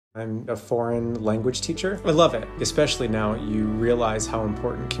I'm a foreign language teacher. I love it, especially now you realize how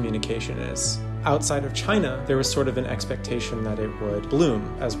important communication is. Outside of China, there was sort of an expectation that it would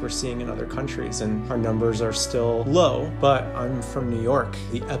bloom, as we're seeing in other countries, and our numbers are still low, but I'm from New York,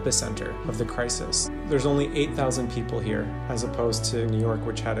 the epicenter of the crisis. There's only 8,000 people here, as opposed to New York,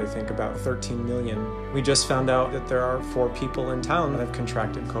 which had, I think, about 13 million. We just found out that there are 4 people in town that have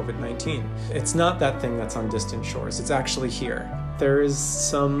contracted COVID-19. It's not that thing that's on distant shores, it's actually here. There is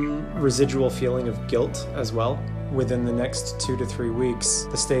some residual feeling of guilt as well. Within the next 2 to 3 weeks,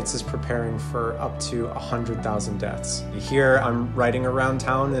 the States is preparing for up to 100,000 deaths. Here, I'm riding around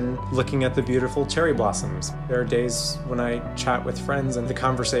town and looking at the beautiful cherry blossoms. There are days when I chat with friends and the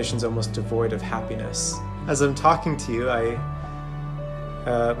conversation's almost devoid of happiness. As I'm talking to you,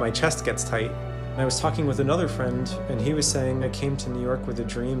 my chest gets tight. And I was talking with another friend, and he was saying, I came to New York with a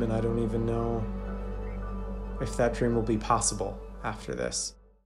dream, and I don't even know if that dream will be possible after this.